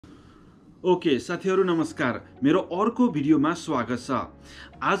Okay साथीहरु नमस्कार। मेरो अर्को भिडियोमा स्वागत छ।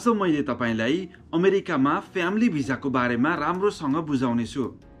 आज मैले तपाईलाई अमेरिकामा फ्यामिली भिजाको बारेमा राम्रोसँग बुझाउने छु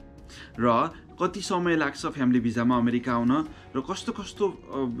र कति समय लाग्छ फ्यामिली भिजामा अमेरिका आउन र कस्तो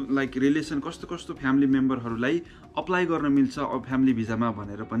लाइक रिलेसन कस्तो फ्यामिली मेम्बरहरुलाई अप्लाई गर्न मिल्छ फ्यामिली भिजामा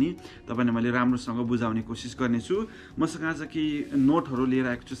भनेर पनि तपाईलाई मैले राम्रोसँग बुझाउने कोसिस गर्ने छु। मसँग आज केही नोटहरु लिएर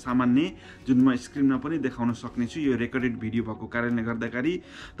आएको छु सामान्य, जुन म स्क्रिनमा पनि देखाउन सक्ने छु। यो रेकर्डेड भिडियो भएको कारणले गर्दाखेरि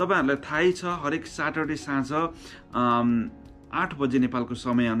तपाईहरुलाई थाहै छ हरेक सैटरडे साँझ 8 बजे नेपालको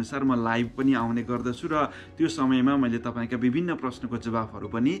समय अनुसार म लाइभ पनि आउने गर्दछु र त्यो समयमा मैले तपाईका विभिन्न प्रश्नको जवाफहरु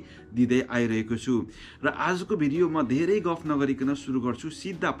पनि दिदै आइरहेको छु। र आजको भिडियो म धेरै गफ नगरिकन सुरु गर्छु,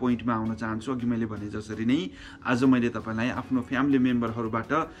 सिधा पोइन्टमा आउन चाहन्छु। अघि मैले भने जसरी नै आज मैले तपाईलाई आफ्नो फ्यामिली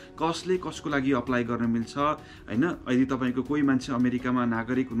मेम्बरहरुबाट कसले कसको लागि अप्लाई गर्न मिल्छ हैन। यदि तपाईको कोही मान्छे अमेरिकामा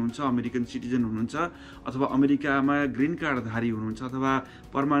नागरिक हुनुहुन्छ, अमेरिकन सिटिजन हुनुहुन्छ, अथवा अमेरिकामा ग्रीन कार्डधारी हुनुहुन्छ, अथवा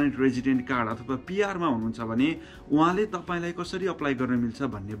पर्मानेन्ट रेजिडेन्ट कार्ड अथवा पीआर मा हुनुहुन्छ भने उहाँले तपाईलाई कसरी अप्लाई गर्न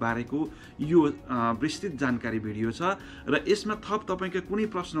मिल्छ भन्ने बारेको यो विस्तृत जानकारी भिडियो छ। र यसमा थप तपाईका कुनै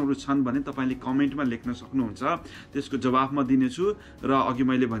प्रश्नहरु छन् भने तपाईले कमेन्टमा लेख्न सक्नुहुन्छ, त्यसको जवाफ म दिनेछु। र अघि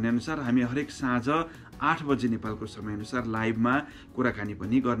मैले भने अनुसार हामी हरेक साँझ 8 बजे नेपालको समय अनुसार लाइभमा कुराकानी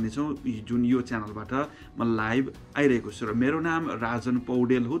पनि गर्नेछौँ, जुन यो च्यानलबाट म लाइभ आइरहेको छु। र मेरो नाम राजन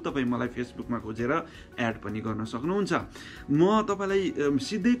पौडेल हो। तपाई मलाई फेसबुकमा खोजेर एड पनि गर्न सक्नुहुन्छ। म तपाईलाई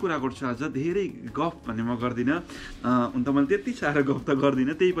सिधै कुरा गर्छु। आज धेरै गफ भन्ने म गर्दिन, उन त मैले त्यति साह्रो गफ त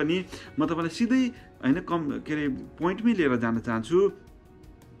गर्दिन, त्यही पनि म तपाईलाई सिधै हैन पोइन्टमै लिएर जान चाहन्छु।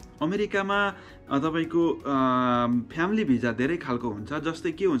 अमेरिकामा तपाईको फ्यामिली भिजा धेरै खालको हुन्छ।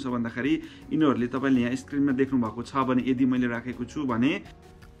 जस्तै के हुन्छ भन्दाखेरि यिनीहरुले तपाईले यहाँ स्क्रिनमा देख्नु भएको छ भने यदि मैले राखेको छु भने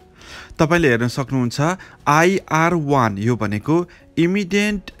तपाईले हेर्न सक्नुहुन्छ IR1 यो भनेको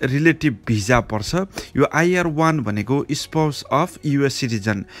इमिडिएट रिलेटिभ भिजा पर्छ। यो IR1 भनेको स्पाउस अफ US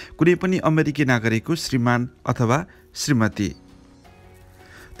सिटिजन, कुनै पनि अमेरिकी नागरिकको श्रीमान अथवा श्रीमती।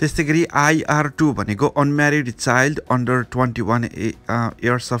 त्यस्तै गरी IR2 भनेको unmarried child under 21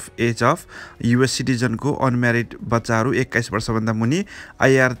 years of age of US सिटिजनको unmarried बच्चाहरू 21 वर्षभन्दा मुनि।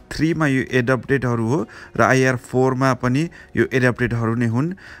 IR3 मा यो एडप्टेडहरू हो र IR4 मा पनि यो एडप्टेडहरू नै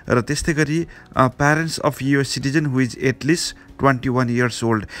हुन्। र त्यस्तै गरी parents of US citizen who is at least 21 years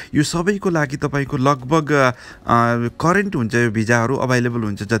old. यो सबैको लागि तपाईको लगभग करेन्ट हुन्छ, यो भिजाहरू अभाइलेबल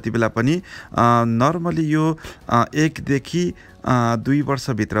हुन्छ जति बेला पनि। नर्मली यो 1 देखि 2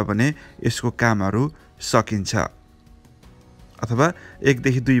 वर्षभित्र भने यसको कामहरू सकिन्छ, अथवा 1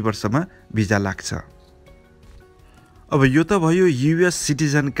 देखि 2 वर्षमा भिजा लाग्छ। अब यो त भयो US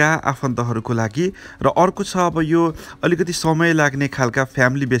सिटिजनका आफन्तहरूको लागि। र अर्को छ अब यो अलिकति समय लाग्ने खालका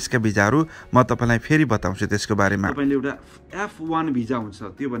फ्यामिली बेसका भिजाहरू, म तपाईलाई फेरि बताउँछु त्यसको बारेमा। तपाईले एउटा F1 भिजा हुन्छ,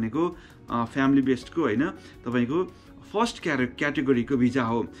 त्यो भनेको फ्यामिली बेस्डको हैन, तपाईको फर्स्ट क्याटेगोरीको भिजा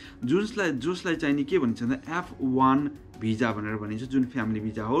हो। जसलाई चाहिँ नि के भनिन्छ भन्दा F1 भिजा भनेर भनिन्छ, जुन फ्यामिली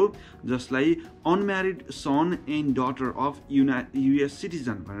भिजा हो, जसलाई unmarried sun and daughter of US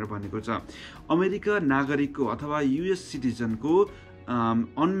citizen भनेर भनेको छ। अमेरिका नागरिकको अथवा US सिटिजनको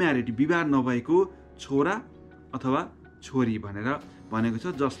अनम्यारिड विवाह नभएको छोरा अथवा छोरी भनेर भनेको छ,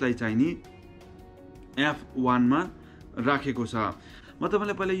 जसलाई चाहिँ नि F1 मा राखेको छ। म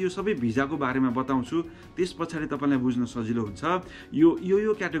तपाईलाई पहिला यो सबै भिजाको बारेमा बताउँछु, त्यस पछाडि तपाईलाई बुझ्न सजिलो हुन्छ। यो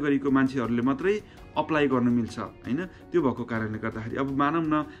क्याटेगोरीको मान्छेहरूले मात्रै अप्लाई गर्न मिल्छ हैन। त्यो भएको कारणले गर्दाखेरि अब मानौँ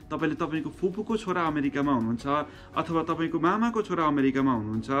न तपाईले तपाईको फुपूको छोरा अमेरिकामा हुनुहुन्छ अथवा तपाईको मामाको छोरा अमेरिकामा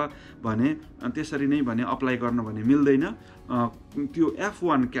हुनुहुन्छ भने त्यसरी नै भने अप्लाई गर्न भने मिल्दैन। त्यो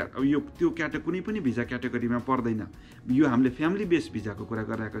F1 त्यो कुनै पनि भिजा क्याटेगोरीमा पर्दैन। यो हामीले फ्यामिली बेस भिजाको कुरा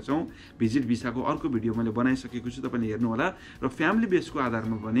गरिरहेका छौँ। भिजिट भिसाको अर्को भिडियो मैले बनाइसकेको छु, तपाईले हेर्नु होला। र फ्यामिली बेसको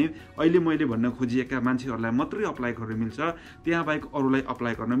आधारमा भने अहिले मैले भन्न खोजिएका मान्छेहरूलाई मात्रै अप्लाई गर्न मिल्छ, त्यहाँ बाहेक अरूलाई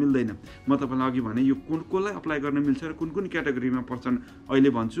अप्लाई गर्न मिल्दैन। म तपाईलाई अघि भने यो कसलाई अप्लाई गर्न मिल्छ र कुन क्याटेगोरीमा पर्छन् अहिले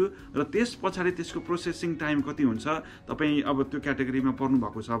भन्छु। र त्यस पछाडि त्यसको प्रोसेसिङ टाइम कति हुन्छ, तपाई अब त्यो क्याटेगोरीमा पर्नु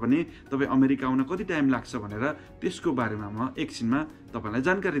भएको छ भने तपाई अमेरिका आउन कति टाइम लाग्छ भनेर त्यसको बारेमा म एकछिनमा तपाईलाई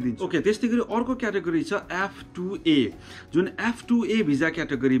जानकारी दिन्छु। ओके, त्यस्तै गरी अर्को क्याटेगोरी छ F2A, जुन F2A भिजा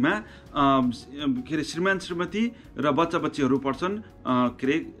क्याटेगोरीमा श्रीमान श्रीमती र बच्चा बच्चीहरू पर्छन्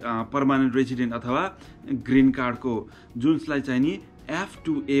पर्मानेन्ट रेजिडेन्ट अथवा ग्रीन कार्डको, जुनलाई चाहिँ नि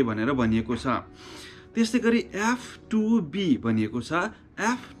F2A भनेर भनिएको छ। त्यस्तै गरी F2B भनिएको छ।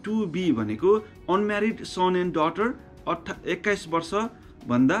 F2B भनेको अनम्यारिड सन एन्ड डटर 21 वर्ष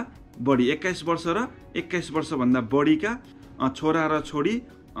भन्दा बढी, 21 वर्ष र 21 वर्ष भन्दा बढीका छोरा र छोरी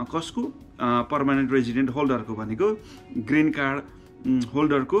कसको पर्मानेन्ट रेजिडेन्ट होल्डरको भनेको green card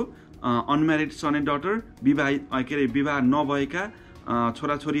होल्डरको unmarried sun and daughter विवाह नभएका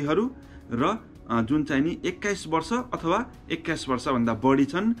छोराछोरीहरू र जुन चाहिँ नि 21 वर्ष अथवा 21 वर्षभन्दा बढी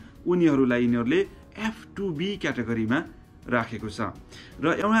छन् उनीहरूलाई यिनीहरूले F2B क्याटेगोरीमा राखेको छ।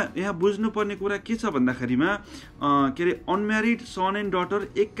 र यहाँ बुझ्नुपर्ने कुरा के छ भन्दाखेरिमा के अरे अनम्यारिड सन एन्ड डटर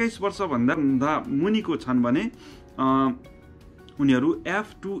 21 वर्षभन्दा मुनिको छन् भने उनीहरू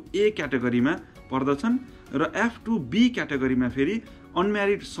F2A क्याटेगोरीमा पर्दछन् र F2B क्याटेगोरीमा फेरि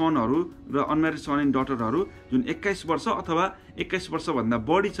अनम्यारिड सनहरू र अनम्यारिड सन एन्ड डटरहरू जुन 21 वर्ष अथवा 21 वर्षभन्दा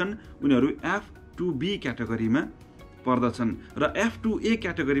बढी छन् उनीहरू F2B क्याटेगोरीमा पर्दछन्। र F2A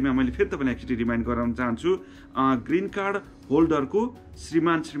क्याटेगोरीमा मैले फेरि तपाईँलाई एकचोटि रिमाइन्ड गराउन चाहन्छु, ग्रिन कार्ड होल्डरको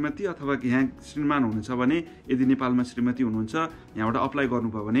श्रीमान श्रीमती अथवा यहाँ श्रीमान हुनुहुन्छ भने यदि नेपालमा श्रीमती हुनुहुन्छ यहाँबाट अप्लाई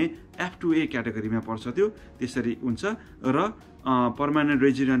गर्नुभयो भने F2A क्याटेगोरीमा पर्छ, त्यो त्यसरी हुन्छ। र पर्मानेन्ट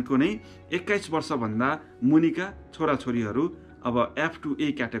रेजिडेन्टको नै 21 वर्षभन्दा मुनिका छोराछोरीहरू अब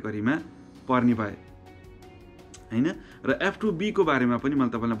F2A क्याटेगोरीमा पर्ने भए हैन। र F2B को बारेमा पनि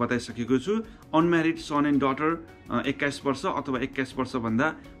मैले तपाईलाई बताइसकेको छु। अनम्यारिड सन एन्ड डटर 21 वर्ष अथवा 21 वर्षभन्दा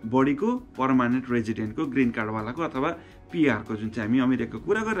बढीको पर्मानेन्ट रेजिडेन्टको ग्रिन कार्डवालाको अथवा PR को जुन चाहिँ हामी अमेरिकाको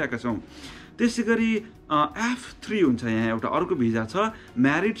कुरा गरिरहेका छौँ। त्यसैगरी F3 हुन्छ, यहाँ एउटा अर्को भिजा छ,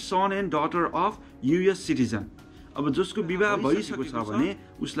 married sun and daughter of US citizen. अब जसको विवाह भइसकेको छ भने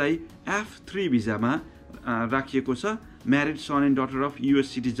उसलाई F3 भिजामा राखिएको छ। Married sun and daughter of US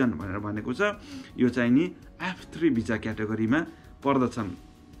citizen भनेर भनेको छ, यो चाहिँ नि F3 भिजा क्याटेगोरीमा पर्दछन्।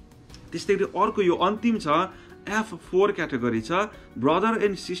 त्यस्तै गरी अर्को यो अन्तिम छ F4 क्याटेगोरी छ, brother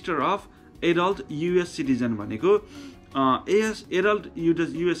and sister of adult US citizen भनेको एडल्ट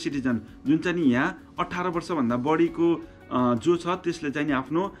US सिटिजन जुन चाहिँ नि यहाँ 18 वर्षभन्दा बढीको जो छ त्यसले चाहिँ नि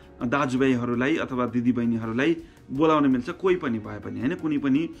आफ्नो दाजुभाइहरूलाई अथवा दिदीबहिनीहरूलाई बोलाउन मिल्छ, कोही पनि भए पनि हैन, कुनै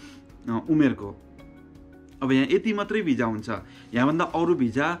पनि उमेरको। अब यहाँ यति मात्रै भिजा हुन्छ, यहाँभन्दा अरू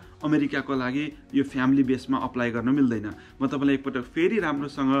भिजा अमेरिकाको लागि यो फ्यामिली बेसमा अप्लाई गर्न मिल्दैन। म तपाईँलाई एकपटक फेरि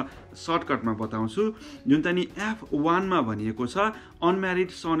राम्रोसँग सर्टकटमा बताउँछु। जुन चाहिँ नि F1 मा भनिएको छ unmarried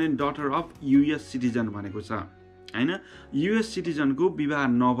sun and daughter of US citizen भनेको छ हैन। US सिटिजनको विवाह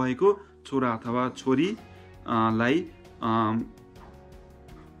नभएको छोरा अथवा छोरीलाई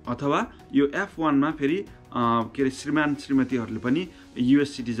अथवा यो F1 मा फेरि के अरे श्रीमान श्रीमतीहरूले पनि US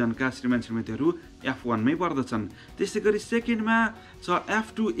सिटिजनका श्रीमान श्रीमतीहरू F1 मै पर्दछन्। त्यसै गरी सेकेन्डमा छ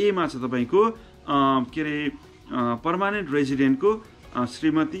F2A मा छ तपाईँको के अरे पर्मानेन्ट रेजिडेन्टको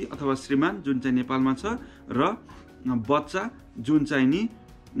श्रीमती अथवा श्रीमान जुन चाहिँ नेपालमा छ र बच्चा जुन चाहिँ नि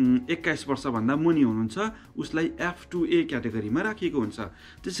 21 वर्षभन्दा मुनि हुनुहुन्छ उसलाई F2A क्याटेगोरीमा राखिएको हुन्छ।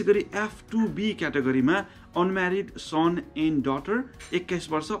 त्यसै गरी F2B क्याटेगोरीमा unmarried sun and daughter 21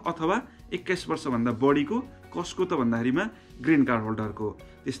 वर्ष अथवा 21 वर्षभन्दा बढीको, कसको त भन्दाखेरिमा ग्रिन कार्ड होल्डरको,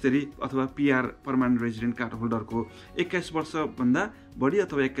 त्यसरी अथवा PR पर्मानेन्ट रेजिडेन्ट कार्ड होल्डरको 21 वर्षभन्दा बढी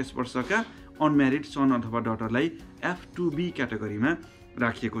अथवा 21 वर्षका अनम्यारिड सन अथवा डटरलाई F2B क्याटेगोरीमा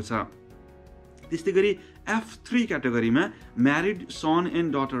राखिएको छ। त्यस्तै गरी F3 क्याटेगोरीमा married sun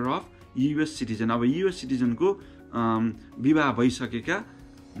and daughter of US citizen. अब US सिटिजनको विवाह भइसकेका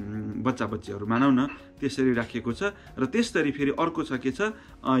बच्चा बच्चीहरू मानौ न, त्यसरी राखिएको छ। र त्यसरी फेरि अर्को छ के छ,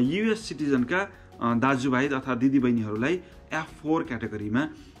 US सिटिजनका दाजुभाइ अथवा दिदीबहिनीहरूलाई F4 क्याटेगोरीमा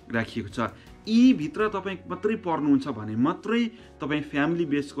राखिएको छ। यी भित्र तपाईँ मात्रै पर्नुहुन्छ भने मात्रै तपाईँ फ्यामिली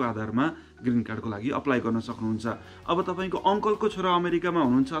बेसको आधारमा ग्रिन कार्डको लागि अप्लाई गर्न सक्नुहुन्छ। अब तपाईँको अङ्कलको छोरा अमेरिकामा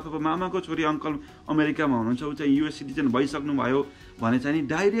हुनुहुन्छ अथवा मामाको छोरी अङ्कल अमेरिकामा हुनुहुन्छ, ऊ चाहिँ US सिटिजन भइसक्नु भयो भने चाहिँ नि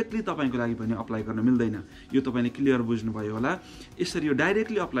डाइरेक्टली तपाईँको लागि पनि अप्लाई गर्न मिल्दैन। यो तपाईँले क्लियर बुझ्नुभयो होला। यसरी यो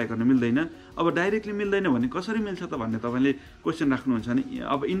डाइरेक्टली अप्लाई गर्न मिल्दैन। अब डाइरेक्टली मिल्दैन भने कसरी मिल्छ त भन्ने तपाईँले क्वेसन राख्नुहुन्छ भने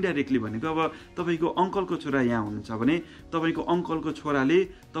अब इन्डाइरेक्टली भनेको अब तपाईँको अङ्कलको छोरा यहाँ हुनुहुन्छ भने तपाईँको अङ्कलको छोराले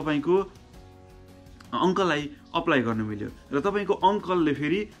तपाईँको अङ्कललाई अप्लाई गर्न मिल्यो र तपाईँको अङ्कलले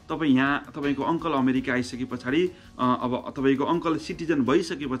फेरि तपाईँ यहाँ तपाईँको अङ्कल अमेरिका आइसके पछाडि अब तपाईँको अङ्कल सिटिजन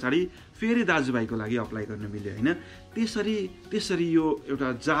भइसके पछाडि फेरि दाजुभाइको लागि अप्लाई गर्न मिल्यो हैन। त्यसरी यो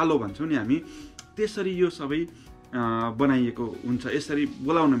एउटा जालो भन्छौँ नि हामी, त्यसरी यो सबै बनाइएको हुन्छ, यसरी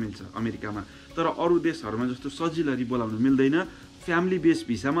बोलाउन मिल्छ अमेरिकामा। तर अरू देशहरूमा जस्तो सजिलरी बोलाउन मिल्दैन। फ्यामिली बेस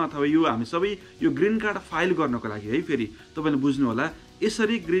भिसामा अथवा यो हामी सबै यो ग्रिन कार्ड फाइल गर्नको लागि है, फेरि तपाईँले बुझ्नु होला,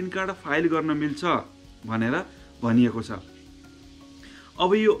 यसरी ग्रिन कार्ड फाइल गर्न मिल्छ भनेर भनिएको छ। अब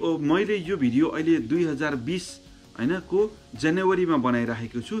यो मैले यो भिडियो अहिले 2020 हैन को जनवरीमा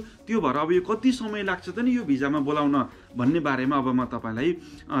बनाइराखेको छु, त्यो भएर अब यो कति समय लाग्छ त नि यो भिजामा बोलाउन भन्ने बारेमा अब म तपाईलाई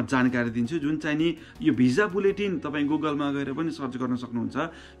जानकारी दिन्छु। जुन चाहिँ नि यो भिजा बुलेटिन तपाईँ गुगलमा गएर पनि सर्च गर्न सक्नुहुन्छ,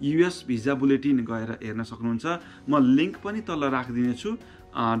 US भिजा बुलेटिन गएर हेर्न सक्नुहुन्छ। म लिङ्क पनि तल राखिदिनेछु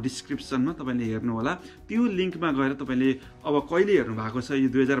डिस्क्रिप्सनमा, तपाईँले हेर्नु होला। त्यो लिङ्कमा गएर तपाईँले अब कहिले हेर्नु भएको छ, यो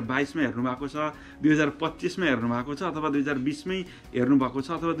 2022 मा हेर्नु भएको छ, 2025 मा हेर्नु भएको छ, अथवा 2020 मै हेर्नु भएको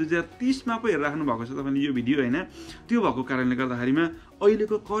छ, अथवा 2030 मा पो हेरिराख्नु भएको छ तपाईँले यो भिडियो हैन। त्यो भएको कारणले गर्दाखेरिमा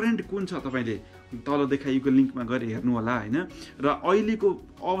अहिलेको करेन्ट कुन छ, तपाईँले तल देखाइएको लिङ्कमा गएर हेर्नु होला हैन। र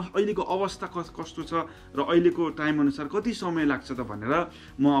अहिलेको अवस्था कस्तो छ र अहिलेको टाइम अनुसार कति समय लाग्छ त भनेर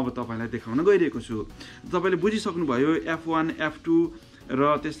म अब तपाईँलाई देखाउन गइरहेको छु। तपाईँले बुझिसक्नुभयो F1 F2 र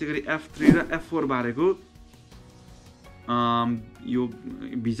त्यस्तै गरी F3 र F4 बारेको यो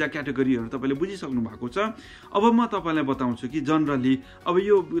भिजा क्याटेगोरीहरू तपाईँले बुझिसक्नु भएको छ। अब म तपाईँलाई बताउँछु कि जनरली अब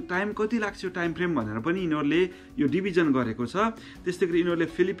यो टाइम कति लाग्छ टाइम फ्रेम भनेर पनि यिनीहरूले यो डिभिजन गरेको छ। त्यस्तै गरी यिनीहरूले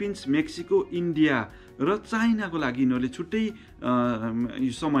फिलिपिन्स, मेक्सिको, इन्डिया र चाइनाको लागि यिनीहरूले छुट्टै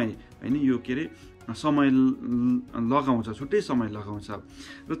यो समय हैन यो के अरे समय लगाउँछ, छुट्टै समय लगाउँछ।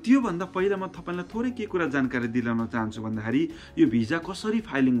 र त्योभन्दा पहिला म तपाईँलाई थोरै के कुरा जानकारी दिलाउन चाहन्छु भन्दाखेरि यो भिजा कसरी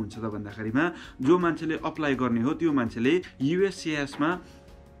फाइलिङ हुन्छ त भन्दाखेरिमा जो मान्छेले अप्लाई गर्ने हो त्यो मान्छेले USCISमा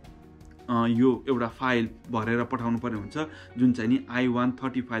यो एउटा फाइल भरेर पठाउनु पर्ने हुन्छ जुन चाहिँ नि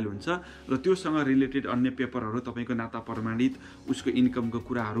I-130 फाइल हुन्छ र त्योसँग रिलेटेड अन्य पेपरहरू तपाईँको नाता प्रमाणित, उसको इन्कमको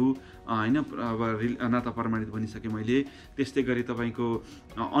कुराहरू हैन, अब नाता प्रमाणित भनिसकेँ मैले। त्यस्तै गरी तपाईँको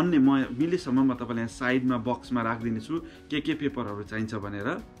अन्य म मिलेसम्म म तपाईँलाई साइडमा बक्समा राखिदिनेछु के पेपरहरू चाहिन्छ भनेर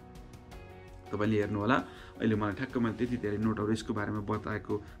तपाईँले हेर्नु होला। अहिले मलाई ठ्याक्क मैले त्यति धेरै नोटहरू यसको बारेमा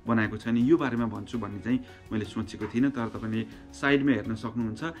बनाएको छैन, यो बारेमा भन्छु भन्ने चाहिँ मैले सोचेको थिइनँ। तर तपाईँले साइडमा हेर्न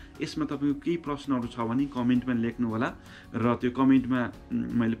सक्नुहुन्छ। यसमा तपाईँको केही प्रश्नहरू छ भने कमेन्टमा लेख्नु होला र त्यो कमेन्टमा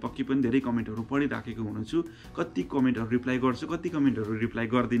मैले पक्कै पनि धेरै कमेन्टहरू पढिराखेको हुन्छु। कति कमेन्टहरू रिप्लाई गर्छु, कति कमेन्टहरू रिप्लाई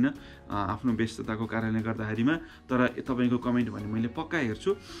गर्दिनँ आफ्नो व्यस्तताको कारणले गर्दाखेरिमा, तर तपाईँको कमेन्ट भने मैले पक्का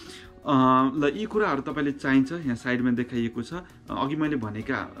हेर्छु। ल यी कुराहरू तपाईँले चाहिन्छ यहाँ साइडमा देखाइएको छ। अघि मैले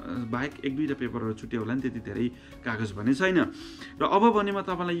भनेका बाहेक एक दुईवटा पेपरहरू छुट्यो होला नि, त्यति धेरै कागज भने छैन। र अब भने म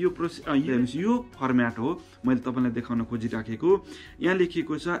तपाईँलाई यो फर्म्याट हो मैले तपाईँलाई देखाउन खोजिराखेको। यहाँ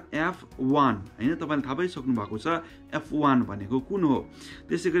लेखिएको छ F1 हैन, तपाईँले थाहा पाइसक्नु भएको छ F1 भनेको कुन हो।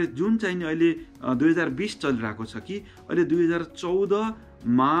 त्यसै गरी जुन चाहिँ नि अहिले 2020 चलिरहेको छ कि अहिले 2014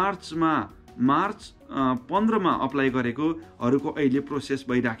 मार्च 15मा अप्लाई गरेकोहरूको अहिले प्रोसेस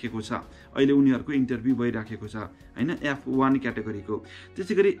भइराखेको छ, अहिले उनीहरूको इन्टरभ्यू भइराखेको छ हैन F1 क्याटेगोरीको।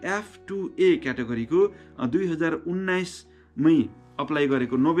 त्यसै गरी F2A क्याटेगोरीको 2019मै अप्लाई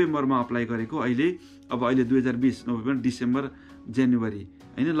गरेको, नोभेम्बरमा अप्लाई गरेको, अहिले 2020 नोभेम्बर, डिसेम्बर, जनवरी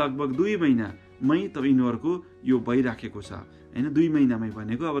हैन लगभग 2 महिनामै त यिनीहरूको यो भइराखेको छ हैन। 2 महिनामै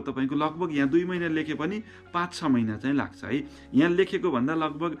भनेको अब तपाईँको लगभग यहाँ 2 महिना लेखे पनि 5-6 महिना चाहिँ लाग्छ है। यहाँ लेखेको भन्दा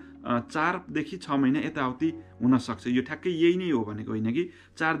लगभग 4 देखि 6 महिना यताउति हुनसक्छ। यो ठ्याक्कै यही नै हो भनेको होइन कि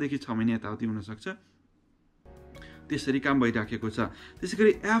 4 देखि 6 महिना यताउति हुनसक्छ, त्यसरी काम भइराखेको छ। त्यसै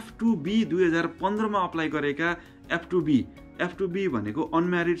गरी F2B 2015मा अप्लाई गरेका F2B भनेको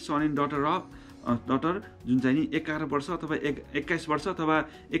अनम्यारिड सन एन्ड डटर जुन चाहिँ नि 11 वर्ष अथवा 21 वर्ष अथवा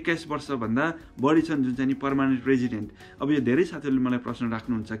 21 वर्षभन्दा बढी छन्, जुन चाहिँ नि पर्मानेन्ट रेजिडेन्ट। अब यो धेरै साथीहरूले मलाई प्रश्न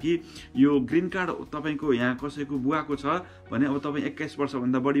राख्नुहुन्छ कि यो ग्रिन कार्ड तपाईँको यहाँ कसैको बुवाको छ भने अब तपाईँ 21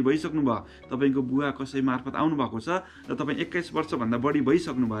 वर्षभन्दा बढी भइसक्नु भयो, तपाईँको बुवा कसै मार्फत आउनुभएको छ र तपाईँ 21 वर्षभन्दा बढी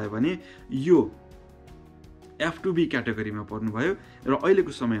भइसक्नु भयो भने यो F2B क्याटेगोरीमा पर्नुभयो र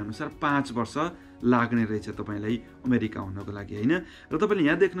अहिलेको समयअनुसार 5 वर्ष लाग्ने रहेछ तपाईँलाई अमेरिका हुनको लागि हैन। र तपाईँले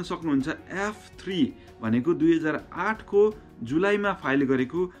यहाँ देख्न सक्नुहुन्छ F3 भनेको 2008को जुलाईमा फाइल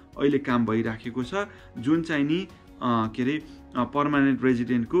गरेको अहिले काम भइराखेको छ, जुन चाहिँ नि के अरे पर्मानेन्ट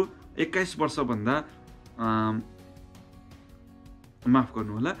रेजिडेन्टको 21 वर्षभन्दा माफ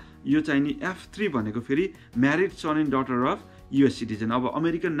गर्नु होला, यो चाहिँ नि F3 भनेको फेरि married sun and daughter of US citizen. अब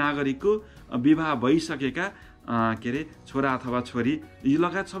अमेरिकन नागरिकको विवाह भइसकेका के अरे छोरा अथवा छोरी यो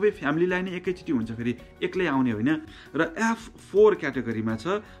लगायत सबै फ्यामिलीलाई नै एकैचोटि हुन्छ, फेरि एक्लै आउने होइन। र F4 क्याटेगोरीमा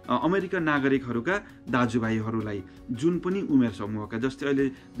छ अमेरिकन नागरिकहरूका दाजुभाइहरूलाई जुन पनि उमेर समूहका, जस्तै अहिले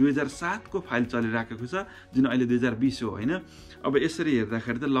 2007को फाइल चलिराखेको छ जुन अहिले 2020 हो होइन। अब यसरी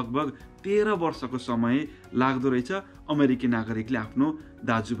हेर्दाखेरि त लगभग 13 वर्षको समय लाग्दो रहेछ अमेरिकी नागरिकले आफ्नो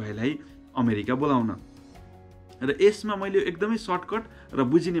दाजुभाइलाई अमेरिका बोलाउन। र यसमा मैले एकदमै सर्टकट र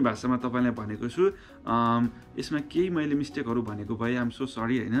बुझिने भाषामा तपाईँलाई भनेको छु। यसमा केही मैले मिस्टेकहरू भनेको भए आम सो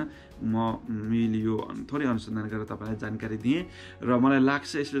सरी होइन। मैले यो थोरै अनुसन्धान गरेर तपाईँलाई जानकारी दिएँ र मलाई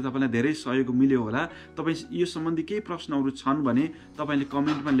लाग्छ यसले तपाईँलाई धेरै सहयोग मिल्यो होला। तपाईँ यो सम्बन्धी केही प्रश्नहरू छन् भने तपाईँले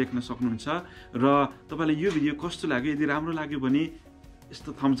कमेन्टमा लेख्न सक्नुहुन्छ र तपाईँलाई यो भिडियो कस्तो लाग्यो, यदि राम्रो लाग्यो भने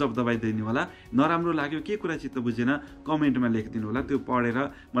यस्तो थम्स अप दबाइदिनु होला, नराम्रो लाग्यो के कुरा चित्त बुझेन कमेन्टमा लेखिदिनु होला, त्यो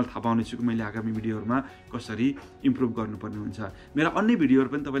पढेर मैले थाहा पाउनेछु कि मैले आगामी भिडियोहरूमा कसरी इम्प्रुभ गर्नुपर्ने हुन्छ। मेरा अन्य भिडियोहरू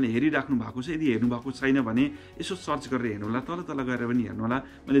पनि तपाईँले हेरिराख्नु भएको छ, यदि हेर्नु भएको छैन भने यसो सर्च गरेर हेर्नु होला, तल गएर पनि हेर्नु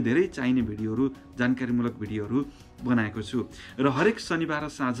होला। मैले धेरै चाहिने भिडियोहरू, जानकारीमूलक भिडियोहरू बनाएको छु र हरेक शनिबार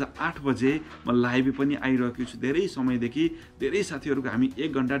साँझ 8 बजे म लाइभ पनि आइरहेको छु। धेरै समयदेखि धेरै साथीहरूको हामी 1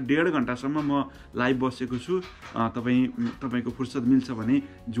 घन्टा 1.5 घन्टासम्म म लाइभ बसेको छु। तपाईँको फुर्सद मिल्छ भने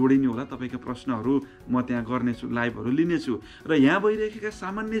जोडिनु होला। तपाईँका प्रश्नहरू म त्यहाँ गर्नेछु, लाइभहरू लिनेछु र यहाँ भइरहेका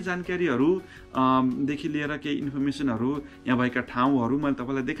सामान्य जानकारीहरू देखि लिएर केही इन्फर्मेसनहरू, यहाँ भएका ठाउँहरू मैले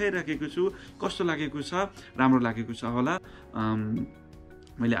तपाईँलाई देखाइराखेको छु। कस्तो लागेको छ, राम्रो लागेको छ होला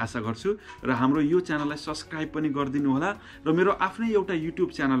मैले आशा गर्छु। र हाम्रो यो च्यानललाई सब्सक्राइब पनि गरिदिनु होला र मेरो आफ्नै एउटा युट्युब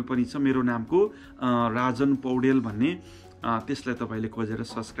च्यानल पनि छ मेरो नामको राजन पौडेल भन्ने, त्यसलाई तपाईँले खोजेर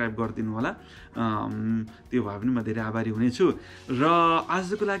सब्सक्राइब गरिदिनु होला। त्यो भए पनि म धेरै आभारी हुनेछु। र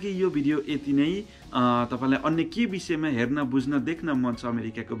आजको लागि यो भिडियो यति नै। तपाईँलाई अन्य के विषयमा हेर्न, बुझ्न, देख्न मन छ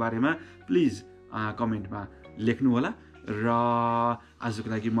अमेरिकाको बारेमा प्लिज कमेन्टमा लेख्नु होला। र आजको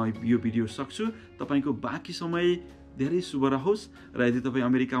लागि म यो भिडियो सक्छु। तपाईँको बाँकी समय धेरै शुभ रहोस् र यदि तपाईँ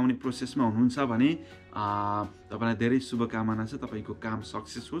अमेरिका आउने प्रोसेसमा हुनुहुन्छ भने तपाईँलाई धेरै शुभकामना छ। तपाईँको काम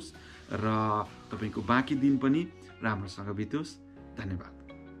सक्सेस होस् र तपाईँको बाँकी दिन पनि राम्रोसँग बितोस्। धन्यवाद।